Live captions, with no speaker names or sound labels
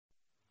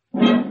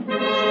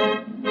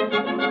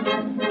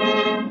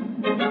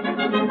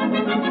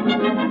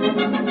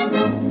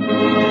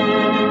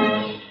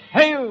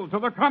Hail to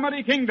the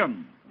Comedy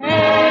Kingdom!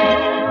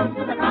 Hail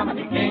to the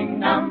Comedy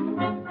Kingdom!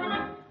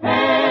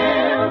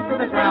 Hail to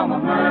this realm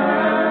of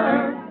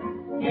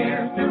mirth!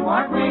 Here's to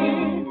our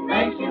Queen,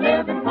 may she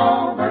live in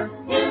clover.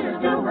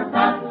 Here's to her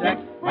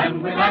subjects,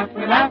 when we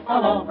laugh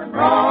all over.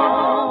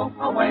 Throw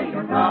away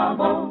your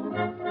troubles,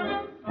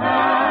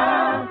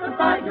 cast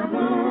aside your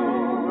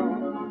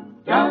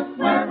gloom. Just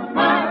wear a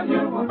smile,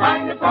 you will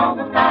find it's all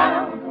the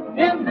style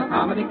in the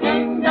Comedy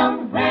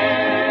Kingdom.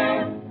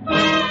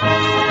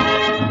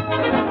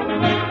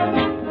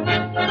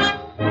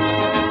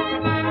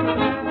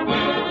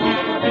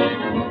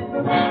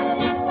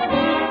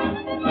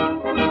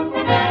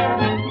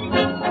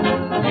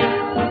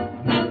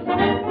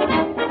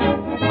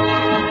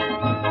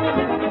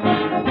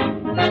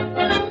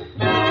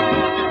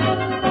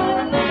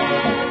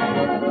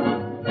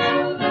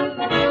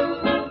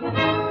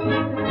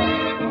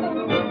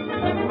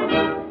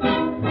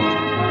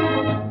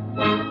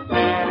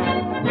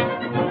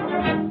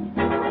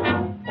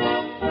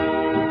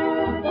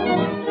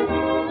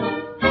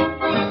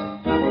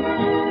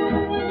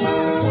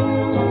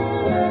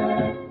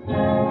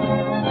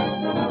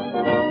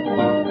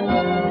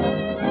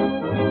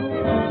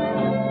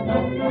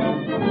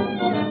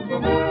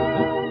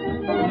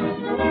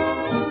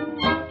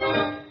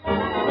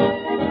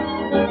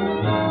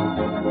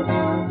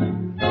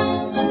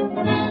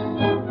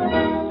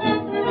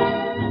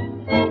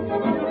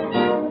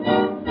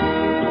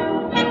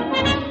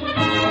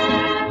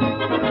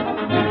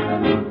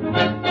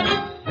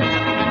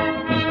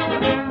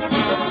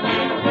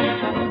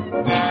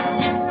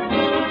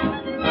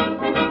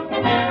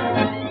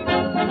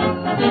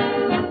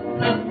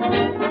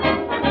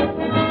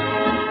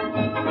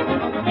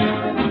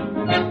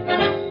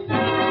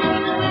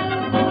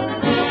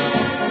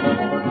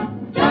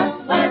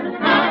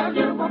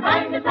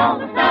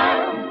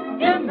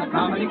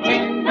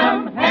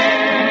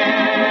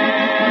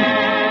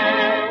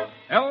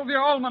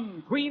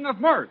 Queen of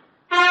Mirth.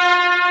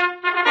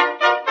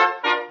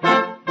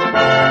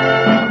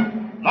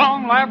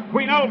 Long live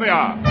Queen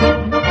Elvia.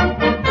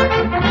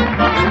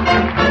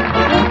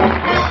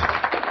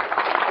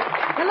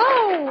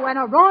 Hello, and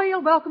a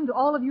royal welcome to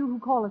all of you who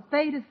call a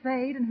spade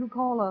and who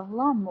call a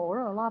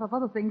lawnmower a lot of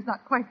other things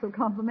not quite so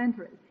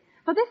complimentary.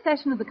 For this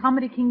session of the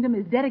Comedy Kingdom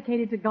is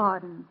dedicated to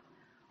gardens.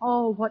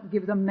 Oh, what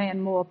gives a man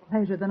more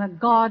pleasure than a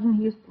garden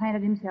he has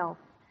planted himself?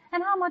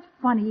 And how much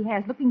fun he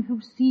has looking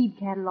through seed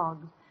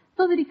catalogs,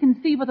 so that he can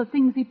see what the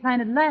things he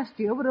planted last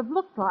year would have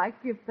looked like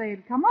if they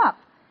had come up.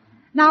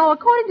 Now,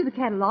 according to the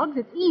catalogs,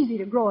 it's easy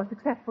to grow a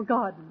successful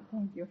garden.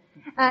 Thank you.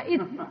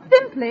 It's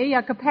simply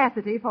a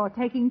capacity for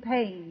taking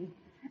pains.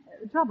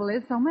 The trouble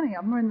is, so many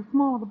of them are in the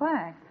small of the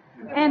back.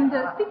 And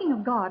speaking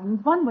of gardens,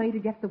 one way to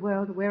get the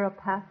world to wear a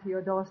path to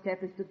your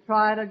doorstep is to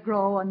try to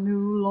grow a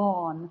new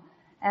lawn.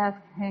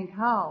 Ask Hank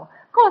how.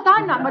 Of course,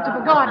 I'm not much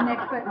of a garden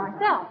expert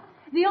myself.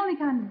 The only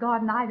kind of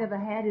garden I've ever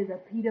had is a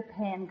Peter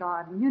Pan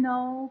garden. You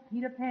know,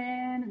 Peter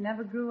Pan,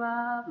 never grew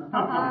up.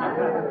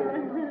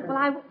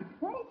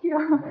 Thank you.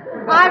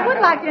 I would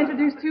like to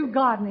introduce two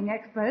gardening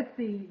experts,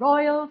 the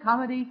Royal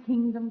Comedy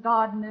Kingdom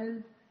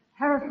gardeners,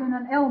 Harrison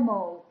and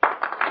Elmo.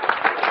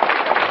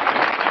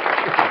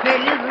 Hey,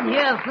 listen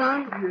here,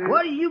 son. Yeah.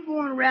 What are you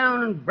going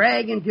around and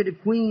bragging to the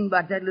Queen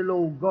about that little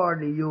old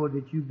garden of yours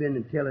that you've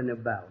been telling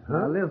about,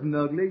 huh? Now, listen,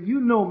 Ugly, you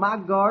know my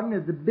garden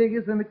is the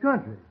biggest in the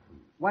country.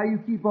 Why you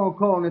keep on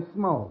calling it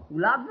small?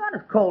 Well, I've got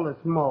to call it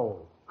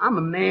small. I'm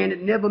a man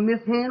that never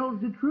mishandles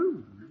the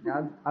truth.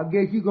 Now, I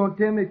guess you're going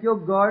to tell me if your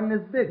garden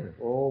is bigger.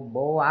 Oh,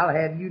 boy, I'll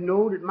have you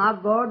know that my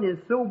garden is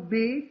so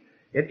big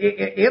that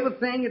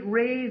everything that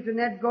raised in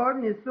that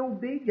garden is so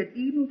big that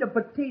even the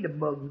potato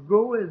bugs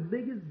grow as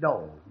big as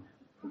dogs.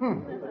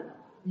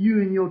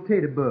 You and your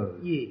tater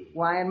bugs? Yeah.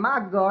 Why, in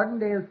my garden,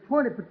 there's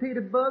 20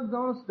 potato bugs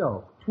on a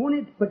stalk.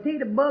 20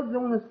 potato bugs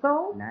on the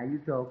stalk? Now you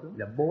talking.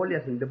 Now, boy,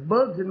 listen, the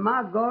bugs in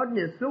my garden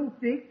is so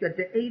thick that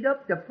they ate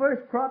up the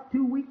first crop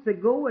 2 weeks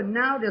ago, and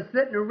now they're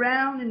sitting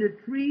around in the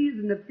trees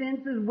and the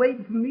fences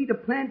waiting for me to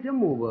plant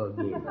them over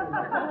again.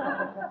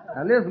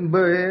 Now listen,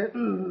 Burhead,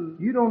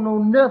 you don't know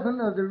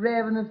nothing of the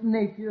ravenous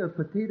nature of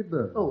potato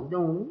bugs. Oh,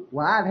 don't you?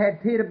 Well, I've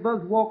had tater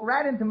bugs walk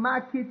right into my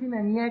kitchen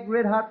and yank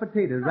red-hot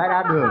potatoes right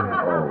out of the oven.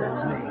 Oh,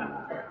 man.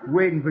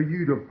 Waiting for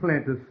you to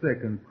plant a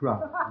second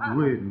crop.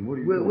 Waiting. What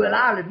are you doing? Well,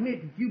 I'll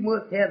admit that you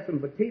must have some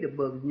potato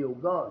bugs in your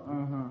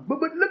garden. But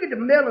look at the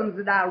melons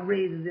that I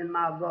raise in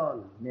my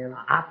garden. Melons?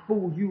 I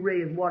suppose you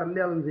raise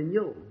watermelons in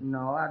yours.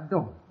 No, I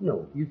don't.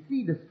 No. You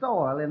see, the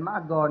soil in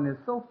my garden is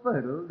so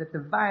fertile that the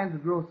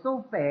vines grow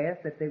so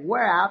fast that they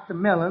wear out the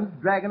melons,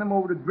 dragging them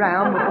over the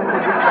ground before they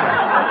get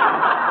ripe.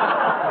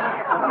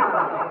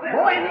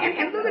 Boy,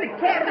 and look at the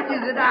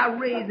cabbages that I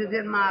raise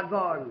in my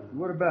garden.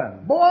 What about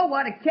them? Boy,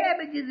 why the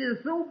cabbages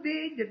is so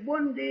big that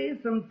one day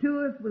some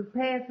tourists was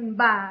passing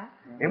by,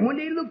 and when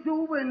they looked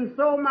over and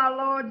saw my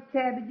large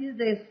cabbages,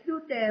 they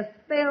stood there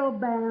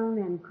spellbound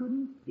and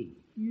couldn't speak.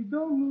 You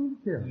don't mean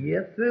to tell me.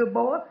 Yes, sir,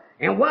 boy.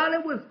 And while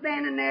it was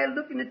standing there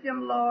looking at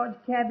them large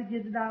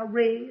cabbages that I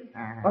raised,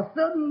 a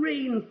sudden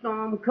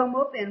rainstorm come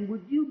up, and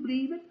would you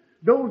believe it?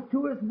 Those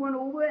tourists went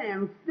over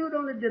and stood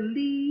under the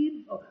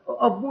leaves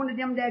of one of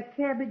them there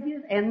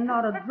cabbages, and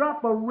not a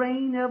drop of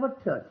rain ever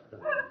touched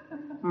them.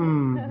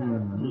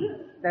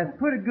 That's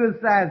pretty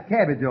good-sized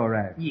cabbage, all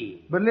right. Yeah.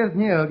 But listen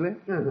here, Ugly.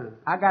 Uh-huh.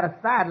 I got a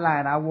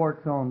sideline I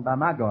works on by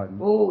my garden.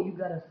 Oh, you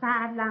got a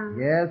sideline?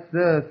 Yes,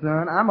 sir,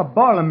 son. I'm a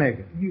boiler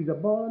maker. You's a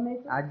boiler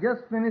maker? I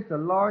just finished a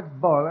large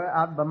boiler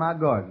out by my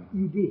garden.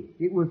 You did?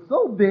 It was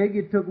so big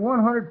it took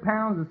 100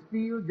 pounds of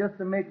steel just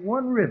to make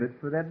one rivet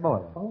for that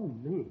boiler. Oh,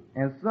 man.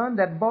 And, son,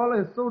 that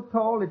boiler is so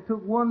tall it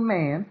took one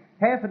man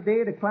half a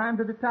day to climb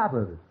to the top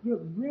of it. Your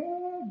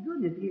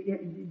goodness.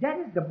 That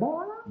is the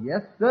boiler?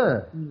 Yes,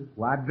 sir.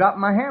 Well, I dropped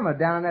my hammer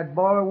down in that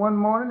boiler one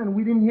morning, and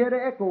we didn't hear the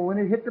echo when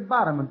it hit the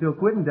bottom until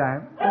quitting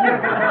time.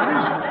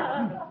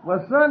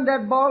 Well, son,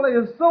 that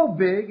boiler is so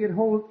big it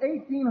holds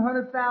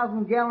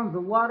 1,800,000 gallons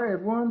of water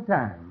at one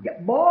time. Yeah,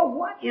 boy,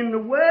 what in the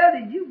world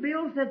did you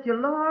build such a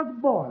large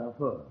boiler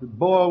for? To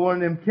boil one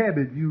of them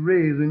cabbage you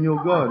raise in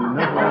your garden.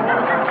 That's all.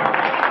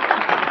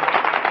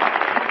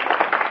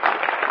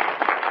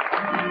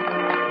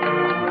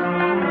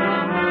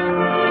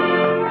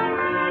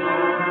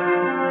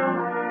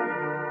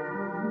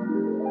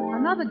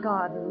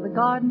 The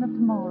Garden of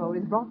Tomorrow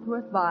is brought to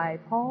us by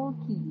Paul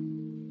Keith.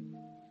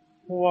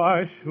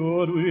 Why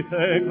should we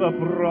take the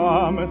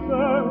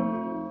promises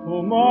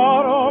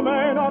tomorrow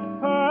may not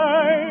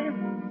pay,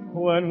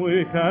 when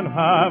we can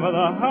have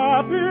the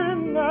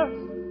happiness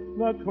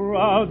that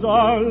crowds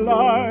our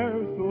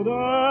lives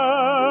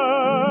today?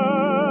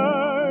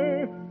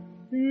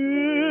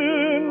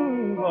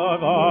 In the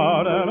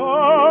garden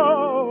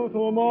of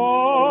tomorrow,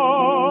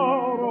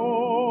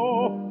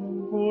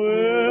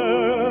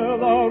 where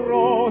the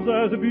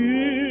roses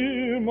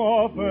beam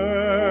of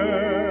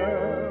fair,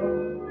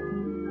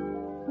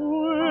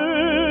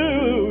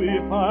 will we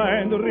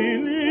find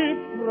relief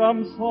from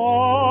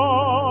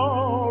sorrow?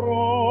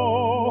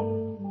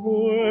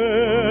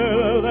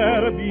 Will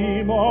there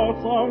be more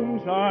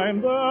sunshine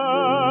there?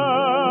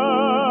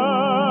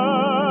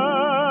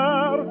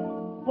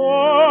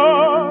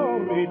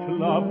 For each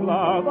love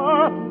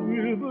flower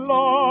will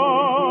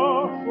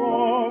blossom,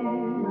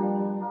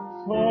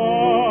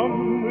 some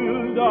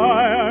will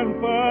die and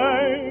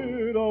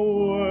fade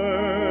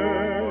away.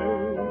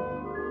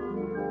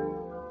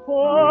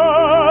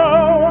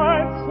 Oh,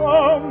 I'd so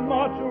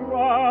much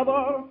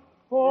rather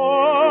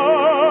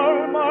all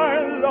my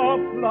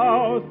love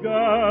flowers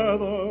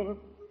gather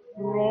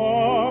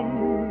from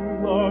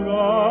the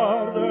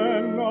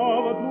garden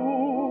of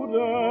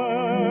today.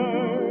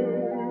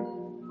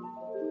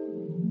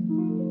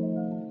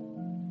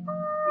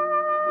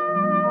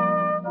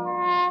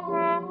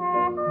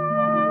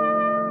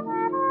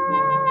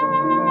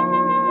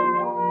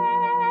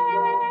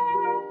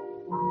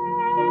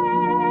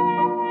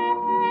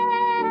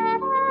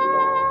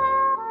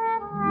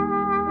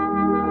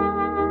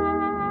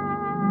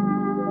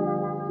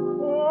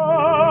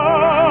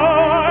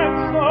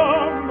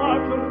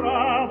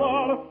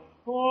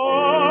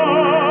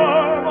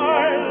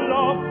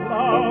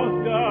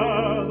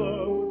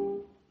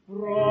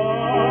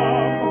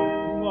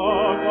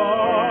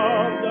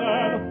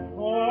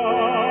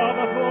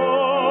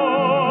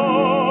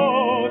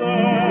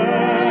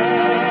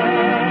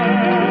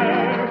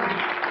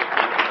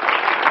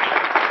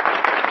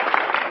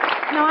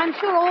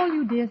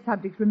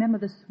 Subjects remember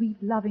the sweet,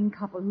 loving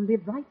couple who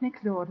lived right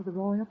next door to the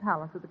royal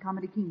palace of the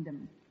Comedy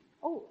Kingdom.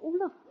 Oh,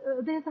 look,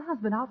 there's the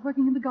husband out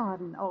working in the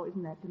garden. Oh,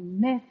 isn't that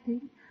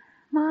domestic?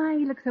 My,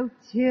 he looks so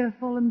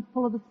cheerful and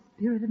full of the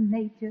spirit of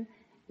nature.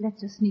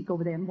 Let's just sneak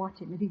over there and watch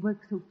him as he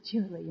works so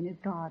cheerily in his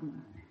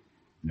garden.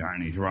 Darn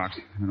these rocks.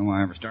 I don't know why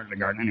I ever started a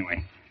garden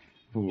anyway.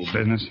 Fool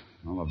business.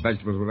 All the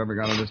vegetables we've ever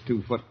got out of this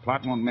 2-foot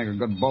plot won't make a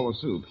good bowl of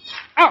soup.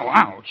 Ow,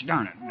 ouch,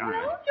 darn it. Hello,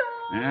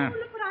 Joe. Yeah?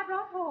 Look what I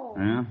brought home.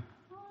 Yeah?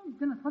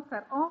 Goodness, what's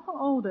that awful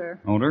odor?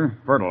 Odor?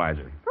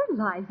 Fertilizer.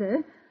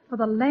 Fertilizer? For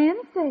the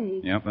land's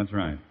sake. Yep, that's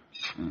right.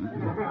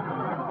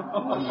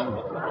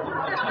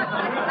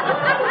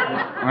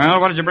 Well,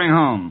 what did you bring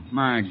home?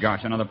 My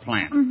gosh, another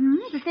plant. Mm-hmm,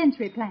 the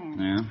century plant.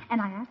 Yeah? And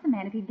I asked the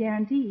man if he'd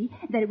guarantee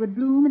that it would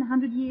bloom in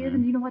 100 years,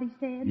 and you know what he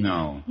said?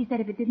 No. He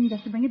said if it didn't,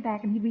 just to bring it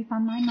back and he'd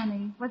refund my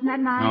money. Wasn't that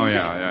nice? Oh,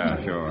 yeah,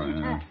 sure.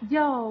 Yeah.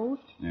 Joe.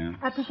 Yeah?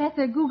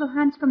 Professor Google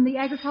Hunch from the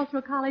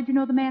Agricultural College, you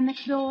know the man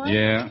next door?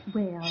 Yeah.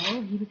 Well,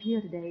 he was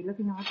here today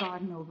looking our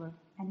garden over,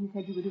 and he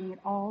said you were doing it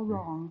all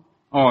wrong.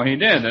 Oh, he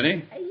did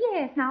he?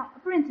 Yes. Now,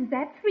 for instance,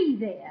 that tree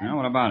there. Yeah,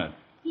 what about it?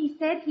 He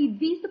said he'd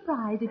be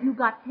surprised if you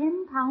got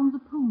 10 pounds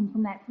of prunes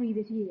from that tree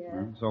this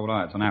year. So would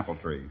I. It's an apple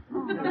tree.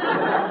 Oh.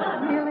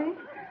 Really?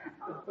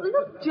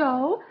 Look,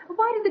 Joe,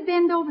 why did it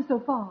bend over so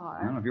far?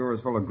 Well, if you were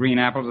as full of green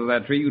apples as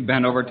that tree, you'd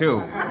bend over, too.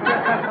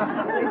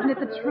 Isn't it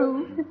the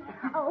truth?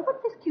 Oh,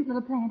 what's this cute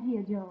little plant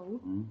here,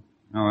 Joe?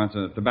 Oh, that's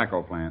a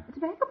tobacco plant. A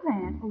tobacco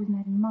plant? Oh, isn't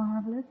that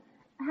marvelous?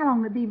 How long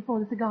will it be before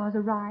the cigars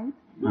are ripe?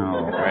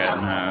 Oh,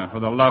 well, for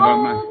the love of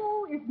my...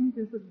 Oh, if isn't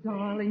this a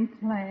darling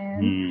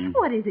plant?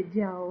 What is it,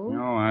 Joe?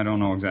 No, I don't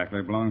know exactly.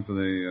 It belongs to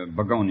the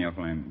begonia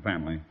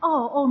family.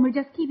 Oh, and we're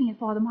just keeping it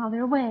for them while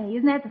they're away.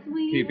 Isn't that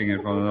sweet? Keeping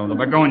it for the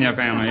begonia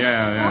family.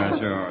 Yeah,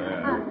 sure,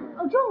 yeah.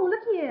 Joe, look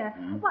here.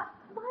 Why,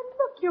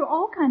 look, here are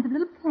all kinds of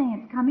little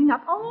plants coming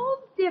up, all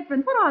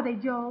different. What are they,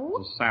 Joe?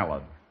 It's a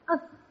salad. A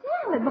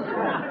salad?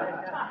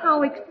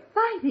 How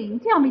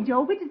exciting. Tell me,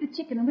 Joe, which is the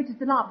chicken and which is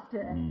the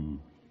lobster?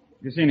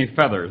 If you see any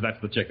feathers, that's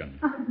the chicken.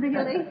 Oh,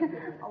 really?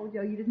 Oh,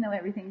 Joe, you just know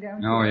everything,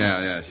 don't you? Oh,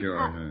 yeah, sure.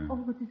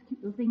 What's this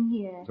cute little thing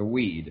here? It's a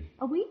weed.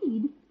 A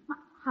weed?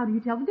 How do you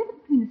tell the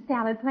difference between the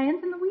salad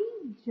plants and the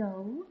weeds,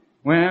 Joe?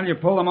 Well, you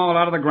pull them all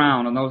out of the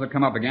ground, and those that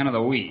come up again are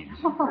the weeds.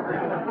 Oh,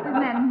 isn't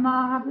that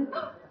marvelous?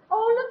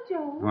 Oh, look,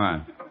 Joe.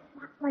 What?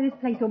 Why, this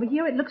place over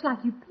here, it looks like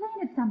you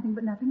planted something,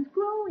 but nothing's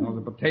growing. Those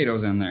are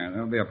potatoes in there.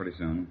 They'll be up pretty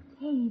soon.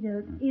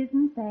 Potatoes.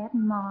 Isn't that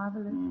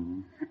marvelous?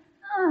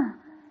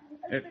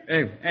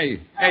 Hey,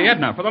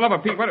 Edna, for the love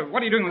of Pete, what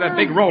are you doing with that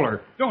big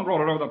roller? Don't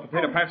roll it over the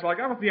potato patch like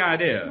that. What's the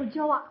idea? Well,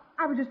 Joe,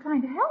 I was just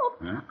trying to help.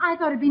 Huh? I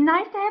thought it'd be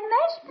nice to have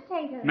mashed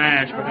potatoes.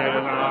 Mashed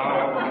potatoes.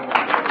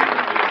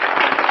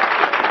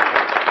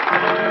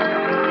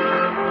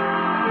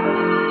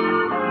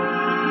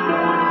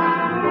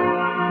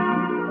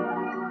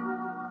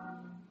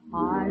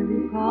 I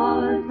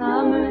recall a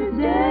summer's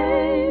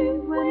day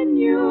when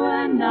you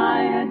and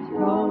I had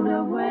strolled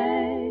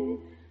away,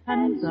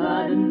 and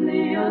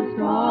suddenly a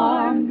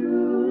storm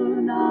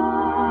drew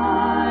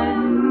nigh.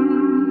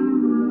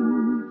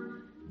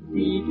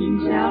 Seeking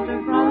shelter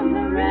from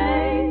the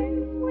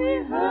rain,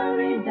 we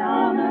hurried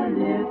down a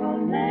little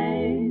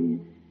lane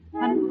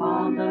and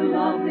found a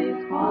lovely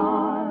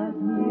spot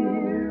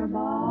nearby.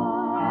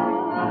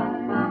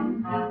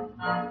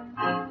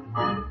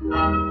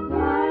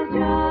 Was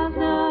just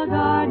a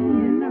garden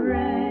in the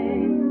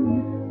rain,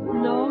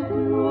 close to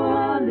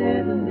a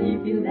little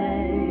leafy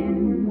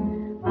lane.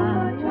 A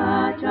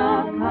touch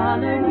of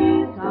color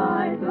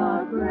beside the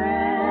gray.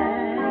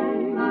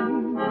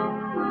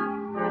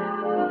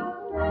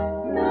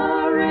 The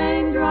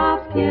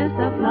raindrops kiss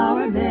the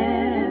flower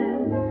bed,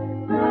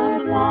 the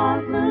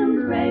blossoms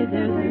raise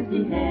their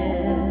thirsty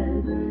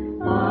heads.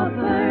 A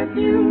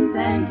perfume,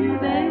 thank you,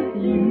 they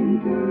seem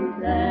to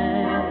say.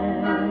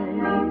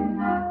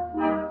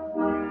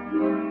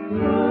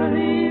 Your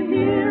leave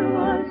here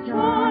was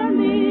charm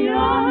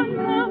beyond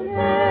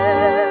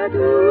compare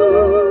to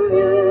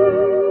you.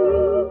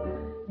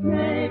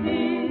 Maybe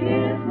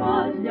it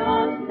was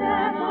just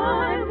that I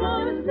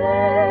was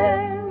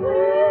there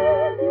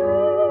with you.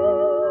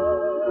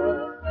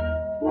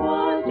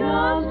 'Twas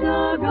just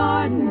a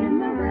garden in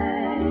the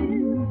rain,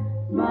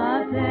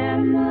 but then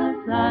the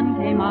sun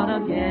came out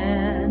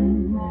again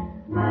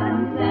and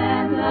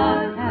sent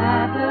us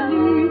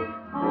happily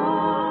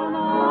on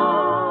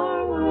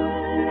our way.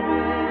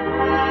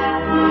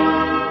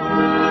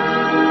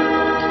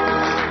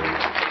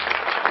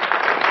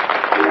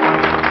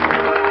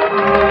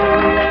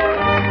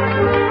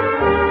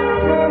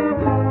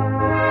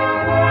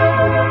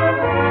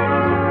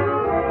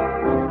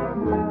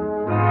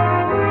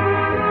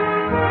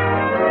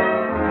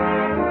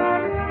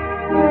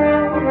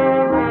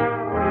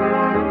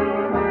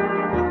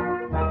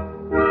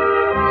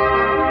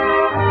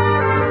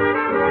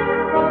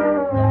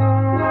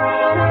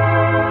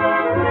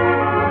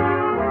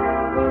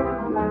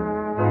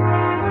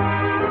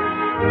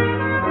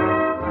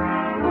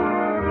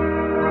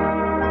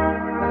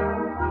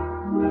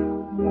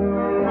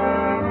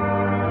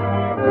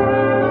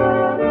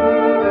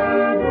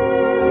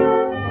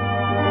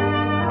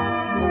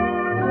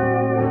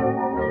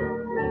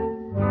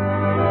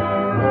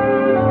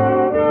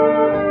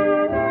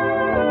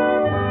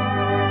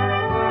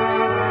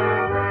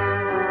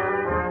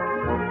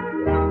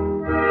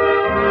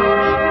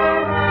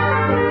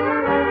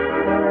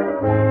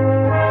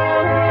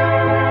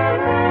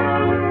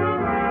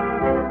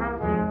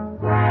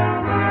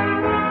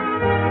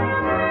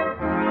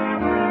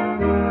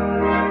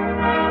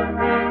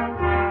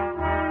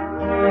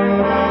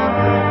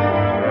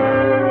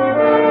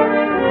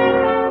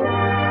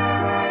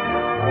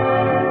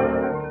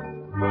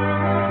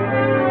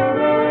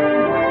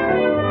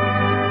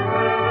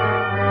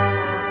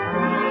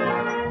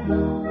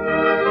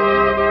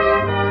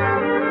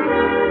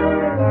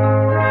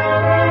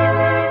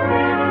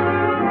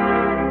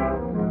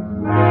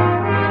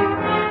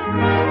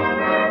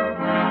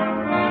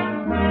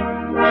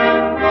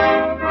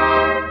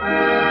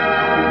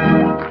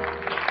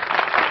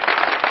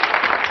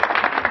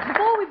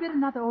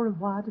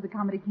 To the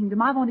Comedy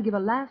Kingdom, I want to give a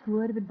last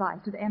word of advice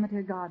to the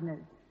amateur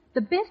gardeners.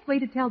 The best way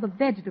to tell the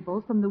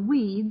vegetables from the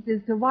weeds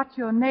is to watch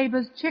your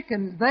neighbor's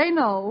chickens. They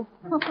know.